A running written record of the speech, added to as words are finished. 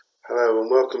Hello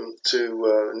and welcome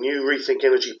to a new Rethink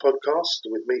Energy podcast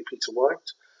with me, Peter White,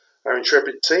 our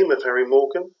intrepid team of Harry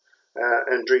Morgan,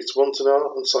 Andries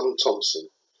Wantenaar and Simon Thompson.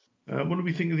 What do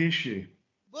we think of the issue?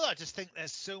 Well, I just think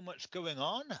there's so much going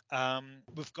on.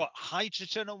 We've got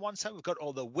hydrogen on one side, we've got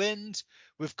all the wind,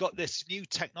 we've got this new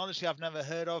technology I've never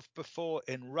heard of before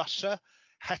in Russia,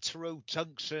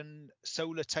 heterojunction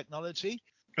solar technology.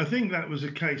 I think that was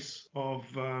a case of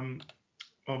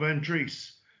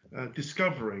Andries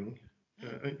discovering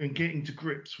and getting to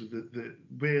grips with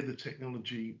where the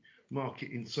technology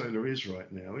market in solar is right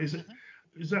now. Is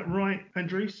that right,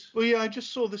 Andries? Well, yeah, I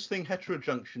just saw this thing,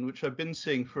 heterojunction, which I've been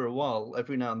seeing for a while,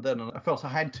 every now and then, and I felt I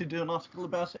had to do an article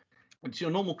about it. It's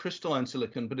your normal crystalline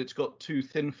silicon, but it's got two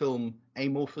thin film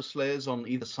amorphous layers on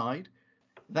either side.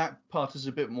 That part is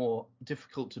a bit more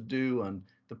difficult to do, and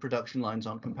the production lines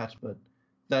aren't compatible. But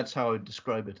that's how I would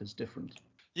describe it as different.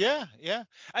 Yeah,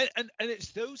 and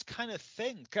it's those kind of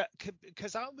things,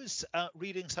 because I was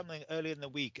reading something earlier in the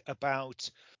week about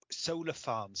solar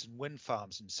farms and wind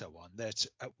farms and so on that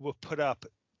were put up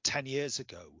 10 years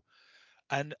ago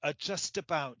and are just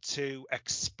about to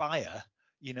expire,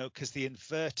 because the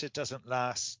inverter doesn't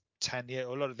last 10 years,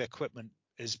 or a lot of the equipment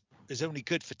is only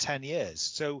good for 10 years.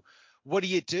 So what do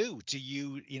you do? Do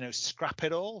you, scrap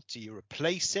it all? Do you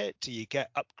replace it? Do you get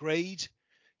upgrade,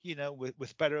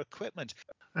 with better equipment?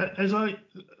 As I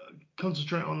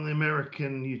concentrate on the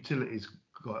American utilities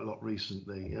quite a lot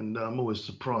recently, and I'm always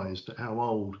surprised at how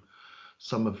old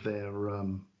some of their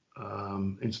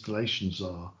installations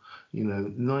are.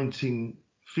 1950s,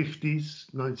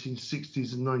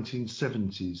 1960s, and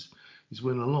 1970s is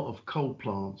when a lot of coal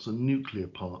plants and nuclear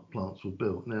plants were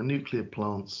built. Now, nuclear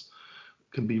plants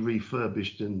can be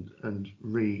refurbished and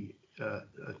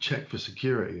checked for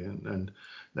security, and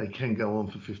they can go on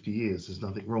for 50 years. There's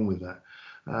nothing wrong with that.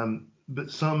 But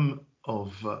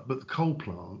the coal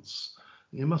plants,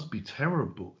 it must be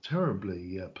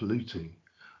terribly polluting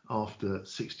after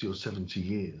 60 or 70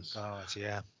 years. Oh,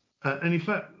 yeah. And in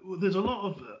fact, there's a lot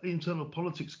of internal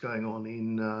politics going on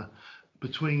in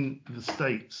between the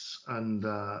states and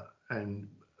the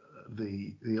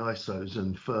ISOs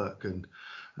and FERC and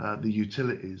the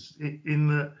utilities, in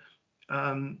that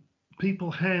people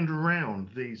hand around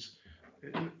these,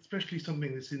 especially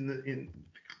something that's in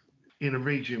a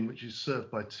region which is served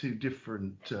by two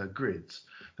different grids.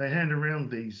 They hand around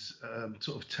these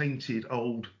sort of tainted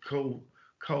old coal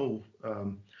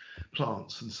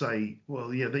plants and say,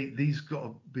 well, yeah, these got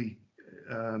to be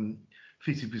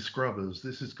fitted with scrubbers.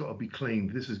 This has got to be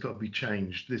cleaned. This has got to be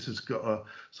changed. This has got to,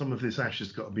 some of this ash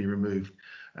has got to be removed,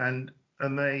 and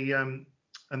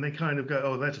they kind of go,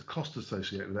 oh, there's a cost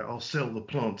associated with that. I'll sell the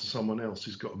plant to someone else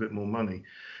who's got a bit more money,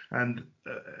 and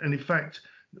in fact,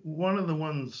 one of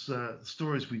the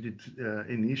stories we did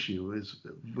in the issue is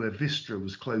where Vistra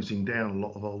was closing down a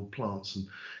lot of old plants and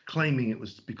claiming it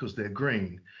was because they're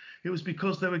green. It was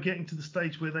because they were getting to the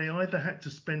stage where they either had to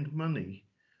spend money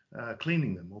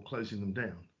cleaning them or closing them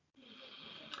down.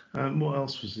 What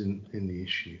else was in the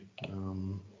issue?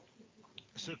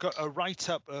 So we've got a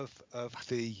write-up of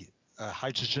the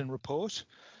hydrogen report,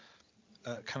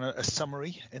 kind of a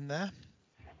summary in there.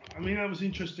 I mean, that was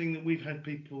interesting that we've had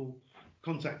people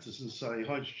contact us and say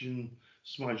hydrogen,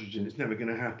 it's never going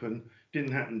to happen.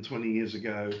 Didn't happen 20 years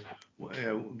ago.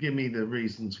 Give me the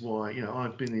reasons why.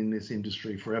 I've been in this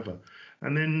industry forever.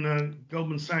 And then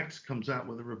Goldman Sachs comes out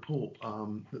with a report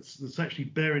that's actually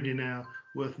buried in our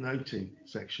worth noting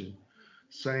section,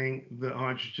 saying that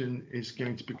hydrogen is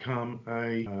going to become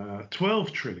a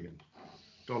 $12 trillion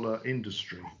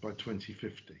industry by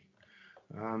 2050.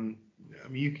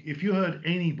 If you heard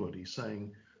anybody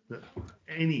saying that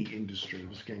any industry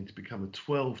was going to become a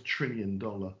 $12 trillion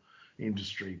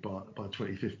industry by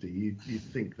 2050, you'd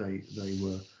think they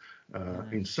were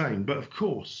insane. But of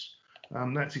course,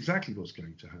 that's exactly what's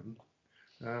going to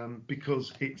happen,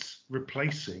 because it's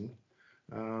replacing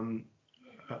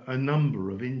a number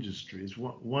of industries.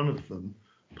 One of them,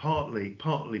 partly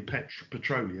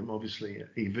petroleum, obviously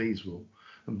EVs will,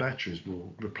 and batteries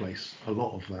will replace a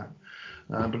lot of that.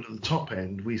 But at the top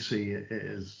end, we see it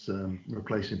as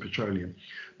replacing petroleum.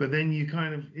 But then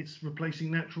it's replacing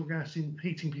natural gas in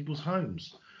heating people's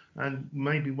homes. And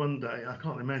maybe one day, I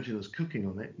can't imagine us cooking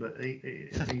on it, but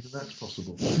even that's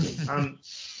possible.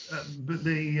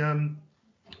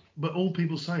 But all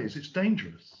people say is it's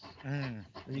dangerous. And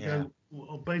you go,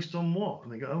 well, based on what?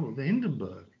 And they go, oh, the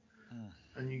Hindenburg.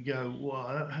 And you go, well,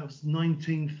 that was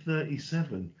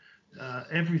 1937.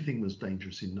 Everything was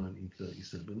dangerous in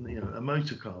 1937. A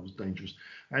motor car was dangerous,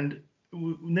 and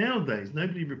nowadays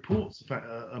nobody reports the fact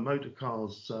a motor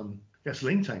car's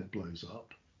gasoline tank blows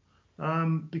up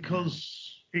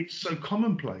because it's so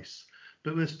commonplace,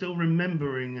 but we're still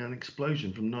remembering an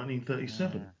explosion from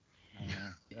 1937.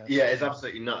 Yeah, it's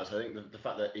absolutely nuts. I think the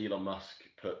fact that Elon Musk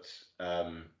puts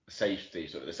safety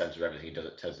sort of at the centre of everything he does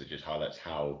at Tesla just highlights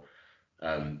how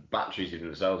batteries even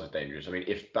themselves are dangerous. I mean,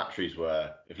 if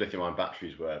lithium-ion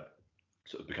batteries were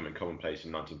sort of becoming commonplace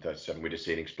in 1937, we'd have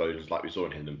seen explosions like we saw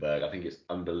in Hindenburg. I think it's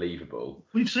unbelievable.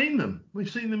 We've seen them. We've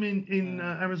seen them in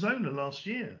Arizona last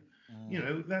year.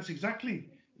 That's exactly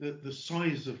the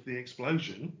size of the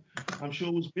explosion. I'm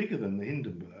sure was bigger than the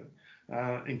Hindenburg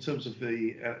in terms of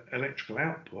the electrical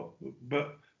output.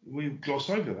 But we gloss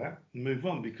over that and move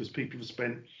on because people have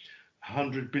spent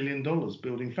 $100 billion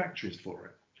building factories for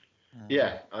it.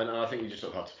 Yeah, and I think you just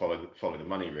sort of have to follow the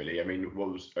money, really. I mean, what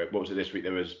was it this week?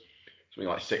 There was something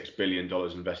like $6 billion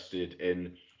invested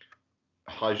in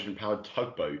hydrogen-powered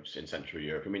tugboats in Central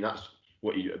Europe. I mean, that's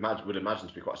what you would imagine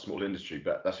to be quite a small industry,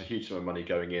 but that's a huge sum of money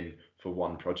going in for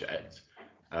one project.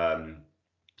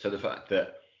 So the fact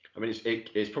that, I mean,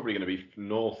 it's probably going to be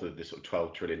north of this sort of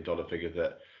 $12 trillion figure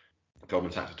that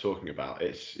Goldman Sachs are talking about.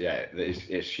 It's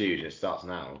huge, and it starts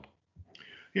now.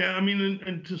 Yeah, I mean,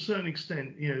 and to a certain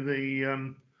extent,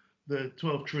 the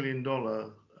 $12 trillion,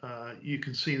 you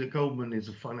can see that Goldman is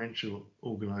a financial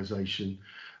organization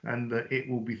and that it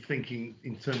will be thinking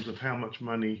in terms of how much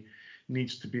money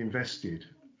needs to be invested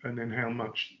and then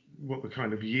what the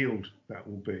kind of yield that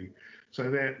will be. So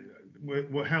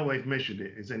how they've measured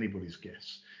it is anybody's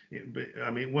guess.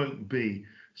 It won't be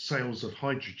sales of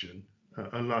hydrogen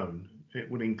alone. It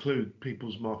would include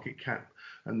people's market cap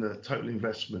and the total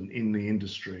investment in the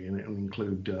industry, and it will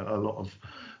include a lot of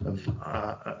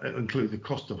include the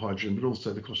cost of hydrogen, but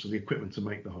also the cost of the equipment to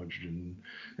make the hydrogen,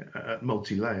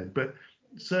 multi-layered. But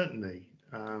certainly,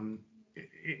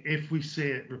 if we see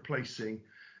it replacing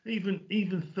even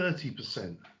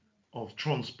 30% of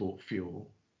transport fuel,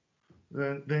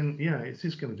 then yeah, it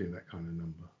is going to do that kind of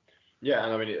number. Yeah,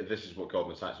 and I mean, this is what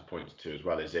Goldman Sachs have pointed to as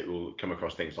well, is it will come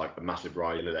across things like a massive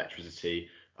rise in electricity.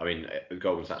 I mean,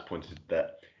 Goldman Sachs pointed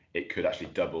that it could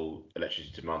actually double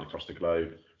electricity demand across the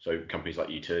globe. So companies like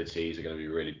utilities are going to be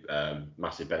really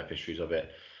massive beneficiaries of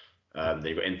it.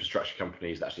 They've got infrastructure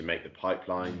companies that actually make the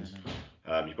pipelines.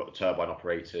 You've got the turbine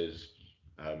operators.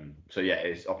 So yeah,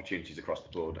 it's opportunities across the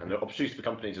board, and opportunities for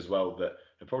companies as well that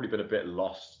have probably been a bit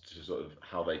lost to sort of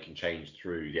how they can change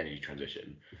through the energy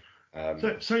transition.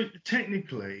 So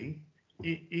technically,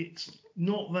 it's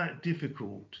not that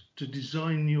difficult to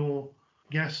design your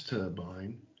gas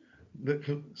turbine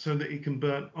so that it can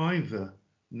burn either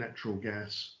natural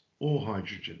gas or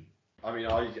hydrogen. I mean,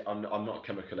 I'm not a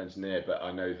chemical engineer, but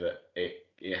I know that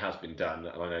it has been done,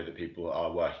 and I know that people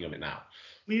are working on it now.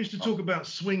 We used to talk about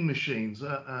swing machines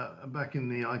back in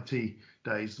the IT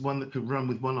days, one that could run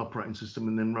with one operating system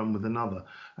and then run with another.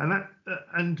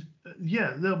 And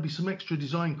there'll be some extra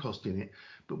design cost in it,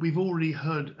 but we've already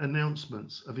heard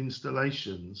announcements of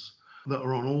installations that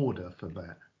are on order for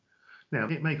that. Now,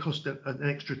 it may cost an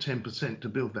extra 10% to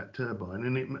build that turbine,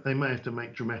 and they may have to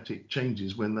make dramatic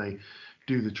changes when they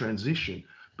do the transition.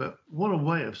 But what a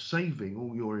way of saving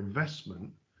all your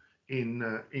investment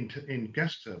in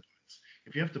gas turbines.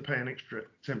 If you have to pay an extra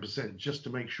 10% just to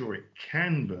make sure it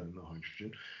can burn the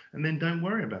hydrogen, and then don't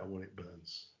worry about what it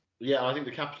burns. Yeah, I think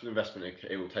the capital investment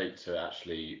it will take to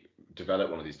actually develop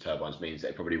one of these turbines means that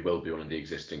it probably will be one of the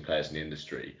existing players in the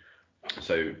industry.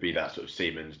 So be that sort of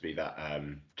Siemens, be that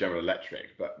General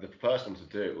Electric, but the first one to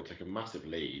do it will take a massive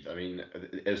lead. I mean,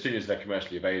 as soon as they're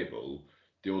commercially available,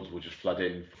 the orders will just flood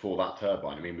in for that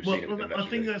turbine. I mean, we've seen it. I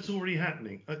think that's already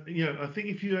happening. I think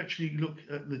if you actually look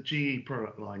at the GE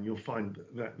product line, you'll find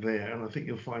that there, and I think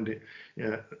you'll find it.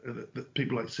 That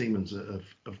people like Siemens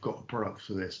have got products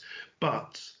for this,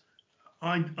 but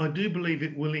I do believe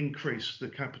it will increase the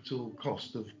capital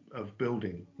cost of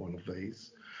building one of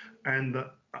these, and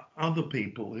that other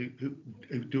people who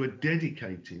do a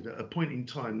dedicated, at a point in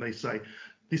time, they say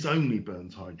this only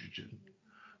burns hydrogen,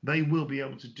 they will be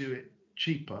able to do it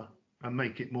cheaper and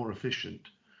make it more efficient.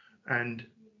 And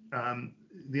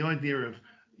the idea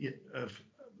of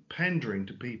pandering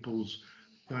to people's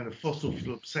kind of fossil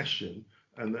fuel obsession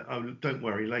and that, oh, don't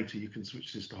worry, later you can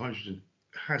switch this to hydrogen,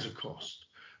 has a cost.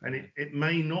 And it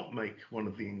may not make one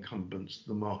of the incumbents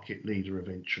the market leader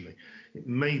eventually. It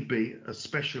may be a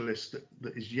specialist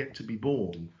that is yet to be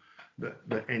born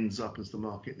that ends up as the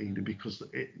market leader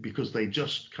because they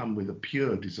just come with a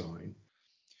pure design.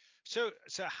 So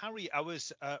Harry, I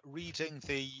was reading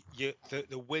the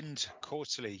Wind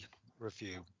quarterly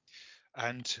review,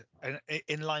 and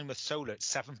in line with solar,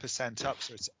 it's 7% up,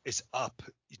 so it's up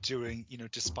during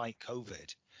despite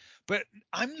COVID. But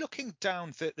I'm looking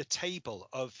down the table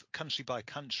of country by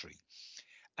country,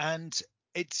 and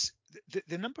it's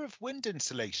the number of wind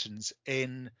installations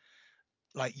in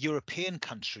like European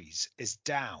countries is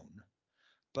down,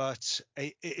 but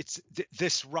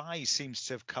this rise seems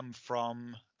to have come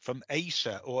from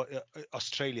Asia or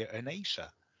Australia and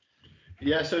Asia.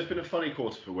 Yeah, so it's been a funny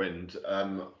quarter for wind,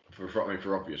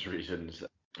 for obvious reasons.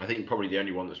 I think probably the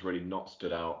only one that's really not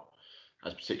stood out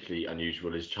as particularly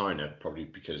unusual is China, probably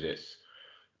because it's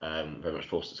very much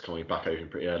forced its coming back open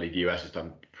pretty early. The US has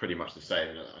done pretty much the same,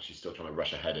 and actually still trying to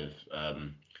rush ahead of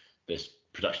this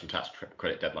production tax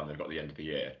credit deadline they've got at the end of the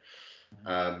year.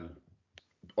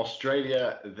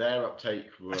 Australia, their uptake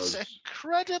was... That's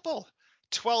incredible.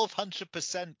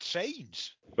 1,200%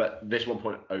 change. But this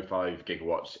 1.05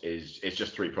 gigawatts is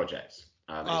just 3 projects.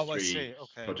 It's 3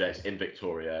 projects in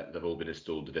Victoria that have all been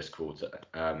installed this quarter.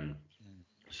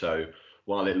 So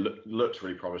while it looks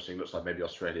really promising, looks like maybe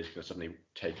Australia's going to suddenly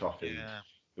take off in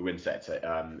the wind sector,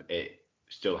 it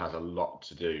still has a lot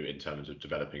to do in terms of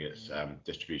developing its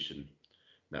distribution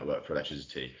network for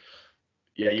electricity.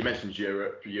 Yeah, you mentioned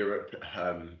Europe. Europe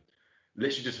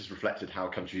literally just has reflected how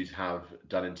countries have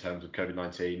done in terms of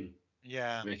COVID-19.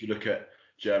 Yeah. I mean, if you look at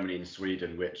Germany and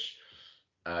Sweden, which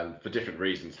for different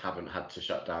reasons haven't had to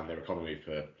shut down their economy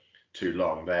for too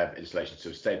long, their installations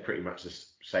have stayed pretty much the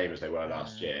same as they were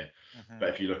last year. But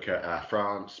if you look at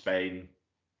France, Spain,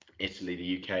 Italy,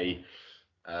 the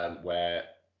UK, where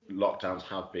lockdowns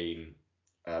have been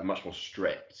much more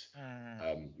strict,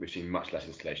 we've seen much less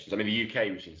installations. I mean, the UK,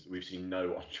 we've seen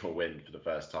no onshore wind for the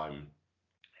first time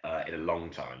in a long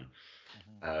time.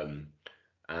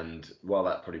 And while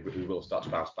that probably we will start to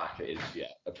bounce back, it is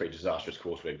a pretty disastrous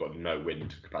quarter. We've got no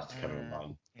wind capacity coming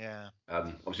online. Yeah.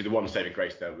 Obviously, the one saving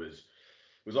grace there was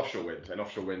offshore wind, and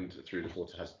offshore wind through the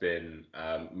quarter has been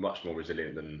much more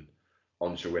resilient than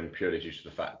onshore wind, purely due to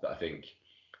the fact that I think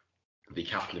the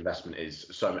capital investment is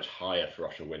so much higher for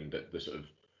offshore wind that the sort of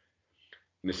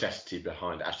necessity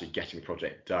behind actually getting the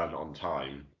project done on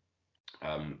time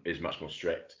is much more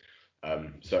strict.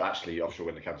 So actually, offshore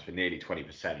wind accounts for nearly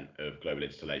 20% of global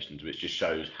installations, which just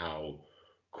shows how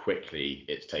quickly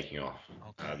it's taking off.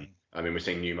 Okay. I mean, we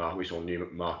saw new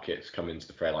markets come into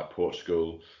the fray, like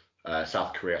Portugal.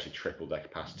 South Korea actually tripled their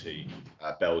capacity.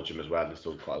 Belgium as well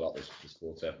installed quite a lot this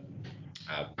quarter.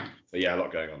 So yeah, a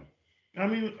lot going on. I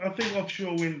mean, I think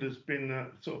offshore wind has been a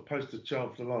sort of poster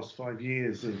child for the last 5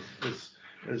 years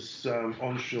as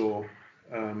onshore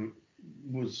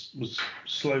was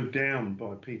slowed down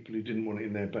by people who didn't want it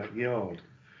in their backyard,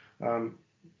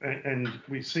 and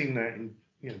we've seen that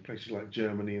in places like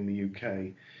Germany and the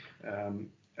UK,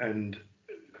 and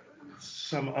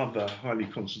some other highly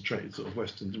concentrated sort of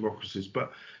Western democracies.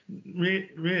 But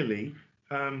really,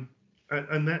 and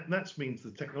that means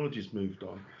the technology's moved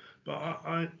on. But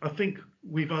I think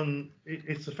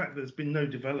it's the fact that there's been no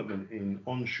development in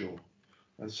onshore,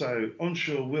 and so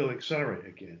onshore will accelerate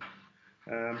again.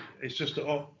 It's just that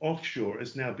offshore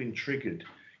has now been triggered.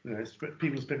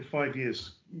 People have spent 5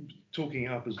 years talking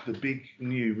it up as the big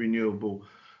new renewable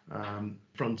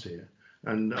frontier,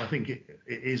 and I think it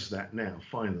is that now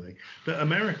finally. But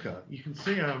America, you can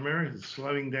see how America is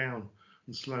slowing down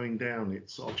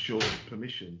its offshore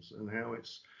permissions, and how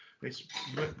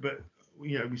but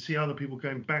we see other people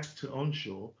going back to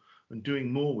onshore and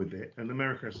doing more with it, and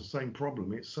America has the same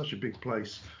problem. It's such a big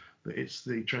place that it's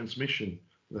the transmission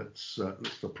that's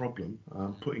the problem,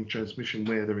 putting transmission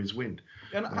where there is wind.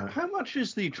 And how much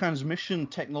is the transmission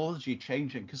technology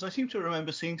changing? Because I seem to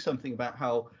remember seeing something about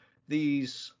how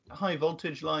these high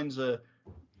voltage lines are,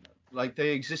 like, they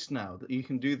exist now, that you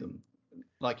can do them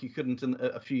like you couldn't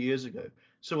a few years ago.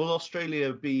 So will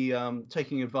Australia be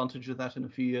taking advantage of that in a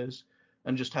few years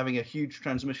and just having a huge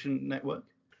transmission network?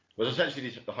 Well, essentially,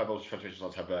 the high voltage transmission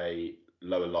lines have a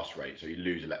lower loss rate, so you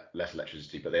lose less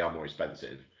electricity, but they are more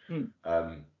expensive.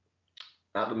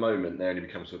 At the moment, they only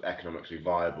become sort of economically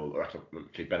viable or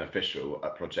economically beneficial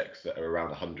at projects that are around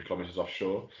 100 kilometres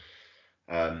offshore.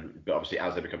 But obviously,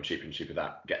 as they become cheaper and cheaper,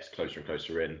 that gets closer and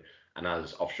closer in. And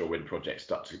as offshore wind projects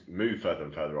start to move further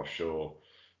and further offshore,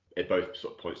 it both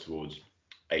sort of points towards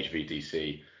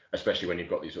HVDC, especially when you've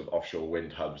got these sort of offshore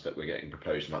wind hubs that we're getting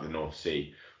proposed in like the North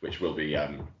Sea, which will be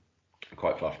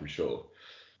quite far from shore.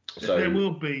 So there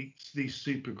will be these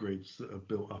super grids that are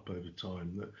built up over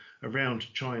time that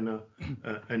around China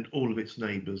and all of its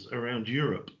neighbours, around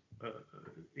Europe,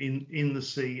 in the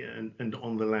sea and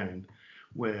on the land,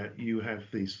 where you have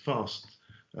these fast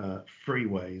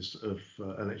freeways of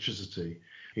electricity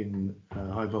in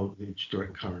high voltage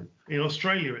direct current. In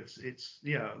Australia, it's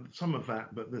some of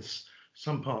that, but there's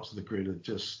some parts of the grid are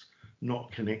just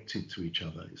not connected to each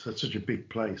other. It's such a big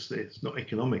place that it's not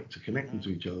economic to connect them to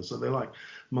each other. So they're like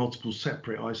multiple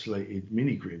separate isolated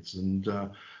mini grids, and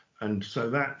And so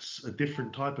that's a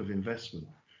different type of investment.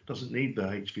 Doesn't need the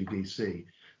HVDC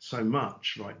so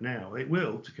much right now. It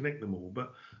will to connect them all,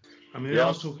 but I mean, I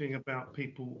was talking about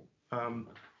people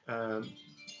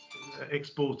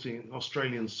exporting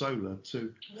Australian solar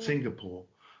to Singapore,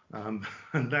 and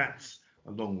that's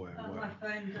a long way away.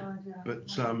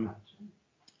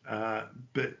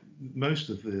 But most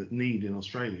of the need in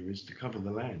Australia is to cover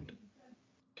the land.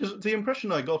 Because the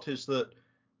impression I got is that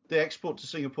the export to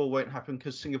Singapore won't happen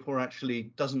because Singapore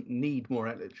actually doesn't need more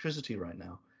electricity right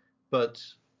now. But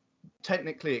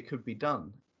technically, it could be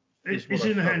done. It's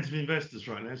in the hands of investors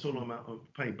right now. It's all about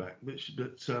payback,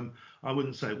 but I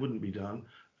wouldn't say it wouldn't be done,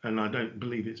 and I don't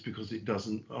believe it's because it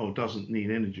doesn't need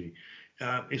energy.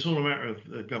 It's all a matter of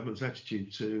the government's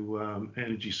attitude to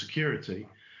energy security,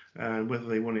 and whether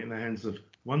they want it in the hands of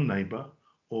one neighbour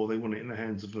or they want it in the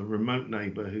hands of a remote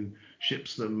neighbour who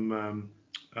ships them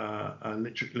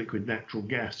liquid natural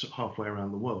gas halfway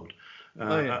around the world at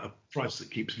a price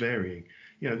that keeps varying.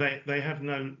 You know, they have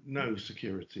no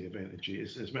security of energy.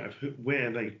 It's a matter of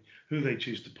who they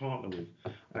choose to partner with,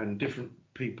 and different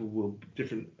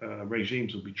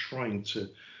regimes will be trying to,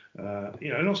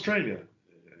 in Australia,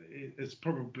 it's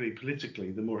probably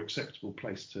politically the more acceptable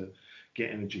place to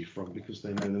get energy from because they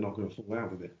know they're not going to fall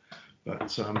out with it.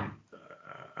 But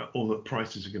all the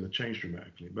prices are going to change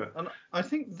dramatically. And I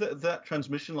think that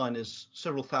transmission line is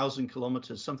several thousand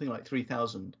kilometers, something like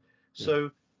 3,000.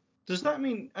 So does that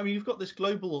mean, you've got this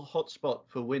global hotspot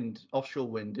for wind, offshore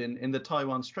wind in the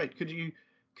Taiwan Strait. Could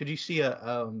you see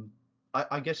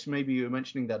I guess maybe you were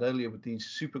mentioning that earlier with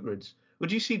these supergrids.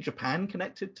 Would you see Japan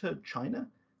connected to China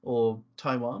or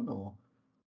Taiwan or?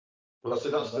 Well, so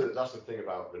that's the thing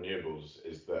about renewables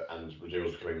is that, and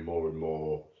renewables becoming more and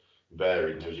more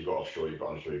varied in terms you've got offshore, you've got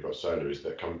onshore, you've got solar, is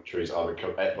that countries are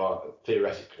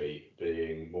theoretically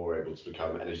being more able to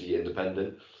become energy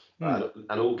independent.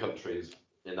 And all countries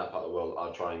in that part of the world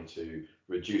are trying to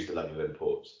reduce the level of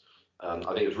imports. I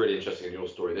think it was really interesting in your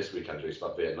story this week, Andrew,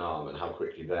 about Vietnam and how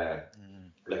quickly their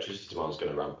electricity demand is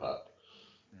going to ramp up.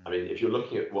 I mean, if you're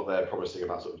looking at what they're promising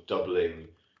about sort of doubling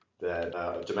their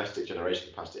domestic generation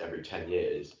capacity every 10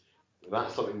 years,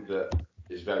 that's something that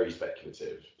is very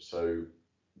speculative. So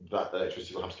that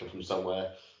electricity will have to come from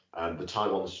somewhere. The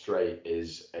Taiwan Strait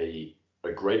is a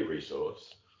great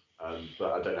resource,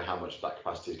 but I don't know how much of that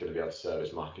capacity is going to be able to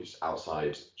service markets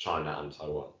outside China and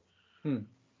Taiwan.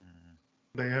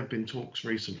 There have been talks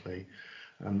recently,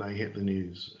 and they hit the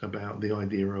news about the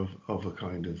idea of a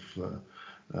kind of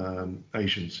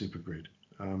Asian supergrid.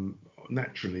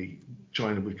 Naturally,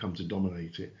 China would come to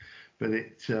dominate it, but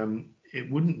it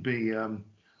wouldn't be.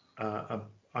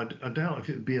 I doubt if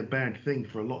it would be a bad thing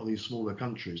for a lot of these smaller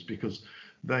countries because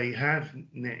they have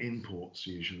net imports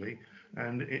usually,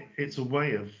 and it's a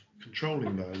way of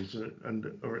controlling those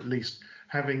or at least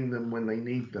having them when they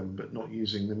need them, but not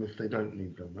using them if they don't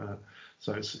need them.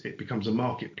 So it becomes a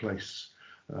marketplace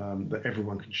that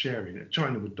everyone can share in it.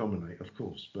 China would dominate, of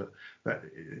course, but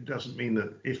it doesn't mean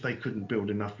that if they couldn't build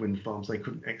enough wind farms, they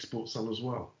couldn't export some as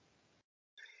well.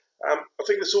 I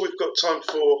think that's all we've got time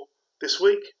for this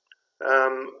week.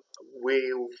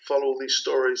 We'll follow these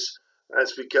stories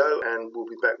as we go, and we'll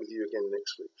be back with you again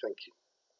next week. Thank you.